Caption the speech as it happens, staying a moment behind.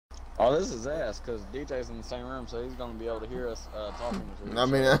Oh, this is ass, because DJ's in the same room, so he's going to be able to hear us talking to each I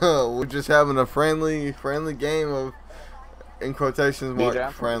mean, we're just having a friendly game of, in quotations mark, DJ,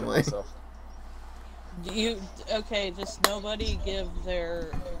 I'm friendly. Okay, just nobody give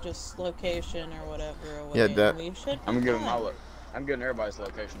their just location or whatever away. Yeah, that. We should I'm giving I'm giving everybody's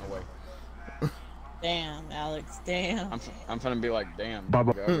location away. Damn, Alex, damn. I'm finna be like, damn, go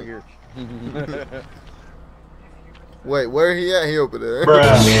over here. Wait, where he at? He over there.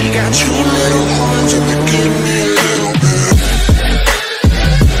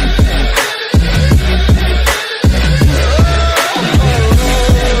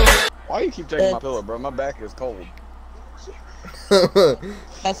 Why you keep taking my pillow, bro? My back is cold.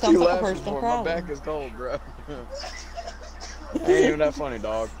 That sounds like a personal problem. My back is cold, bro. Ain't even that funny,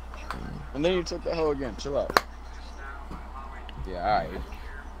 dog. And then you took the hoe again. Chill out. Yeah, alright.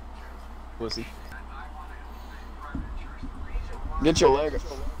 Pussy. Get your leg up.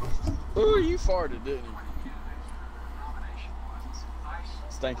 Ooh, you farted, didn't you?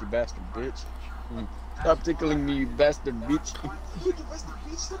 Stanky bastard, bitch. Stop tickling me, you bastard bitch.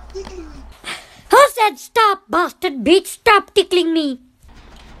 Who said stop, bastard bitch? Stop tickling me.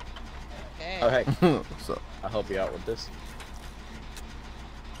 Okay. Oh, hey. So, I'll help you out with this.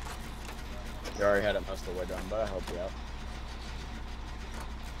 You already had it most of the way done, but I'll help you out.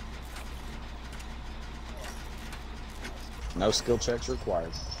 No skill checks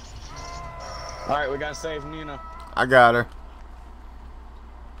required. Alright, we gotta save Nina. I got her.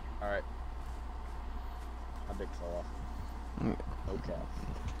 Alright. My dick fell off. Okay.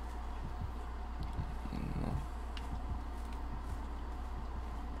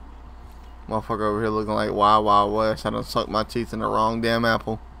 Motherfucker over here looking like Wild Wild West. I done sucked my teeth in the wrong damn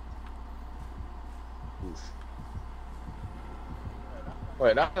apple. Oof.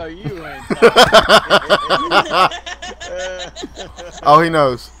 Wait, I know you ain't Oh, he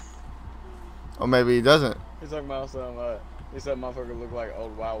knows. Or maybe he doesn't. He's talking about some, he said motherfucker look like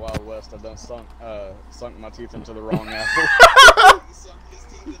old Wild Wild West. I done sunk my teeth into the wrong apple. He sunk his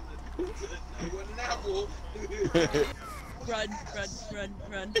teeth into an apple. Run. Yes,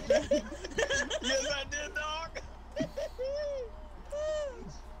 I did, dog.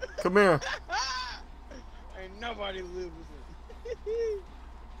 Come here. Ain't nobody live with it.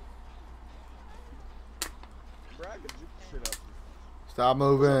 Bro, I could juke shit up. Stop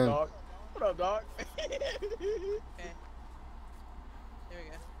moving. What up, dog? Okay. There we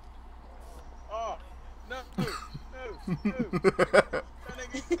go. Oh, no.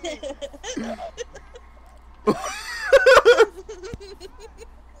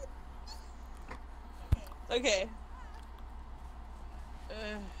 Okay.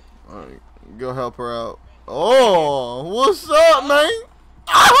 Alright, go help her out. Oh, what's up, man?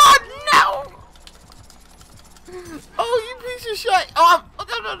 Oh, no! Oh, you piece of shit! Oh,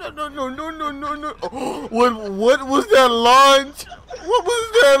 no! Oh, what was that lunge? What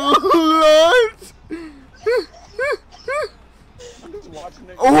was that lunge? I'm just watching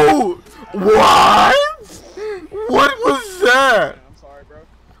it. Oh, what? What was that? I'm sorry, bro.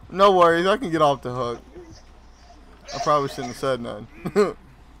 No worries, I can get off the hook. I probably shouldn't have said nothing.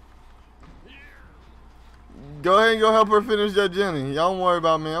 Go ahead and go help her finish that Jenny. Y'all don't worry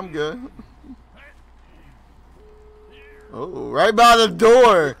about me. I'm good. Oh, right by the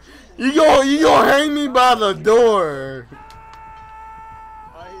door. You gonna hang me by the door. He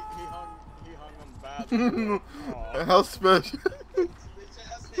hung him by the door. Aw. How special.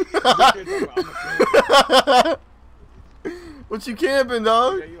 What you camping,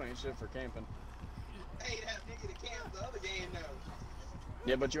 dog? Yeah, you ain't shit for camping. Hey, that nigga that camped the other game though.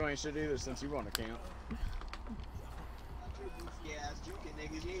 Yeah, but you ain't shit either since you want to camp. Yeah, I was juking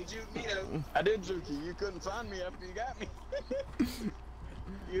niggas. You ain't juke me though. I did juke you. You couldn't find me after you got me.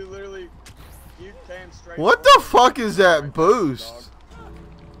 You came straight. What the fuck is that boost?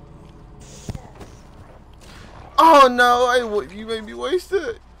 Oh no! Hey, you made me waste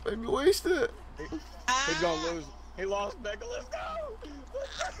it. He's gonna lose. He lost Becca. Let's go.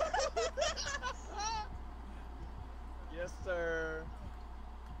 Yes, sir.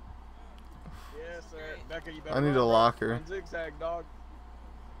 Yes, sir. Becca, you better. I need a locker. Run zigzag, dog.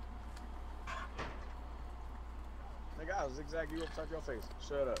 Nigga, I'll zigzag you upside your face.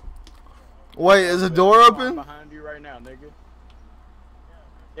 Shut up. Wait, is the door I'm open? behind you right now, nigga.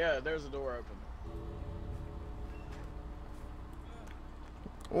 Yeah, there's a door open.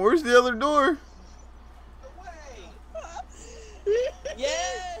 Where's the other door?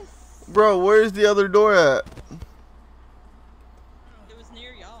 Yes. Bro, where's the other door at? It was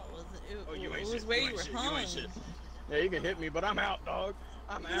near y'all, wasn't it? Oh, you ain't It was shit. where You you ain't were shit. You hung. ain't shit. Yeah, you can hit me, but I'm out, dog.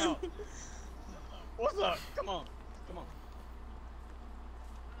 I'm out. What's up? Come on. Come on.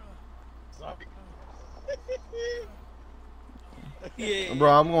 Sorry. Yeah.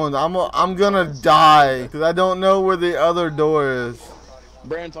 Bro, I'm gonna die because I don't know where the other door is.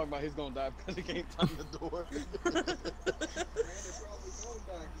 Brandon talking about he's gonna die because he can't find the door.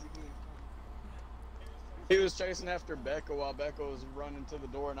 He was chasing after Becca while Becca was running to the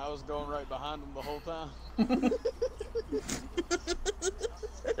door, and I was going right behind him the whole time.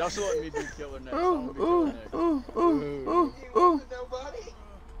 Y'all should let me do killer next. I'm gonna be killer next.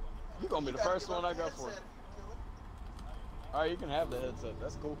 You're gonna be the first one I go for. Alright, you can have the headset.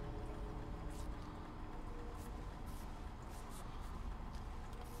 That's cool.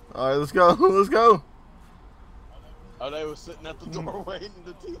 Alright, let's go. Let's go. Oh, they was sitting at the door waiting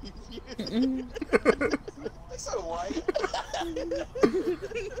to tease you. That's so white. Are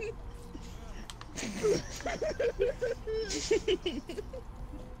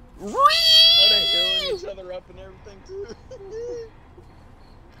they healing each other up and everything too?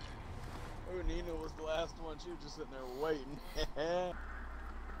 Oh, Nina was the last one. She was just sitting there waiting.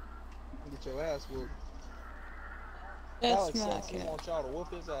 Get your ass whooped. That's Alex my says he cat. wants y'all to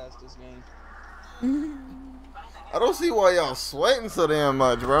whoop his ass this game. I don't see why y'all sweating so damn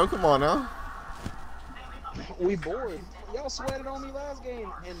much, bro. Come on now. We bored. Y'all sweated on me last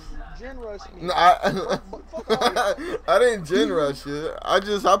game and gen rushed me. No, Fuck all y'all. I didn't gen rush you. I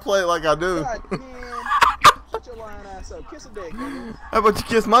play it like I do. God, man. Shut your lying ass up. Kiss a dick, nigga. How about you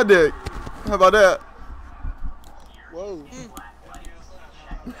kiss my dick? How about that? Whoa.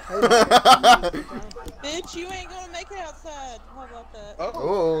 Bitch, you ain't gonna make it outside. How about that?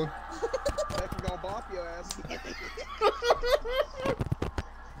 Oh. Becky gonna bop your ass.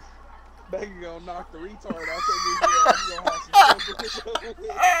 Becky gonna knock the retard out your ass. You gonna have some shit.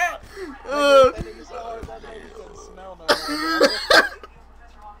 That nigga so hard that nigga couldn't smell no more.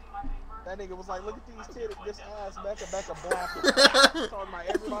 That nigga was like, look at these titties, this ass, Becca blocking. Talking about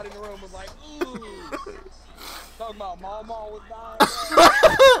everybody in the room was like, ooh. Talking about Mama was dying.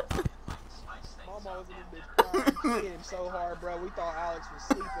 Mama was in this bitch crying. She hit him so hard, bro. We thought Alex was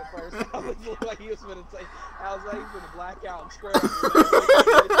asleep at first. Alex looked like he was gonna take. Alex like he was gonna black out and square up.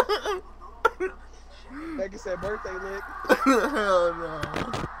 Becca said birthday lick. Hell no.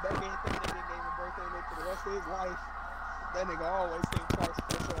 Becca ain't think that nigga gave him a birthday lick for the rest of his life. That nigga always think twice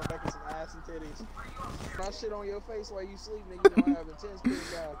before showing Becca some ass and titties. My shit on your face while you sleep, nigga, you gonna have intense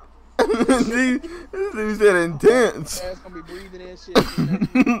pig out. This dude said intense. Ass gonna be breathing in shit. You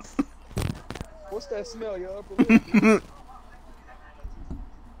know? What's that smell? Your upper lip?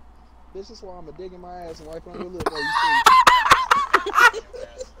 This is why I'm a dig in my ass and wipe on your lip while you sleep.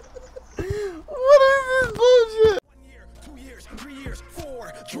 What is this bullshit? 1 year, 2 years, 3 years,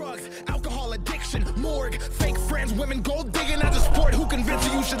 4 drugs, alcohol addiction, morgue, fake friends, women, gold digging as a sport. Who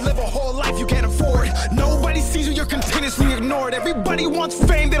convinced you should live a whole life you can't afford? Nobody sees you, you're continuously ignored. Everybody wants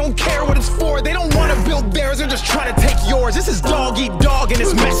fame, they don't care what it's for. They don't want to build theirs, they're just trying to take yours. This is dog eat dog in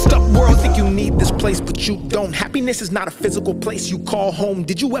this messed up world. Think you need this place, but you don't. Happiness is not a physical place you call home.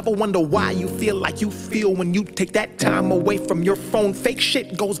 Did you ever wonder why you feel like you feel when you take that time away from your phone? Fake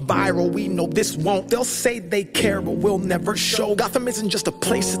shit goes viral, we know this won't. They'll say they care, but we'll never show. Gotham isn't just a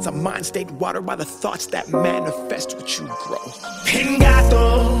place, it's a mind state watered by the thoughts that manifest what you grow. In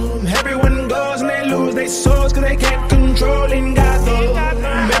Gotham, everyone goes and they lose their souls cause they can't control. In Gotham,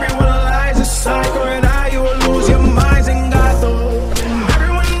 everyone lies a cycle and how you will lose your minds in Gotham.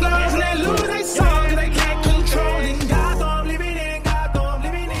 Everyone goes and they lose their souls cause they can't control. In Gotham, living in Gotham,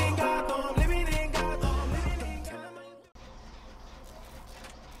 living in Gotham, living in Gotham, living in Gotham.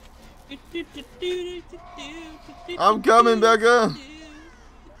 I'm coming, Becca.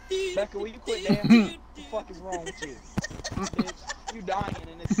 Becca, will you quit dancing? What the fuck is wrong with you? Bitch, you dying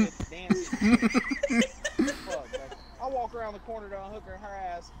in this bitch dancing. Fuck, Becca. I walk around the corner to unhook her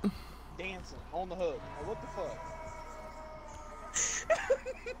ass dancing on the hook. Like, what the fuck?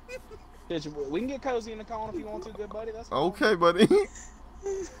 Bitch, we can get cozy in the corner if you want to, good buddy. That's fine. Okay, buddy.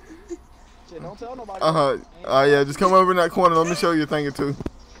 Shit, don't tell nobody. Yeah, just come over in that corner. Let me show you a thing or two.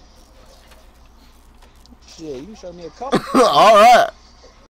 Shit, you can show me a couple. All right.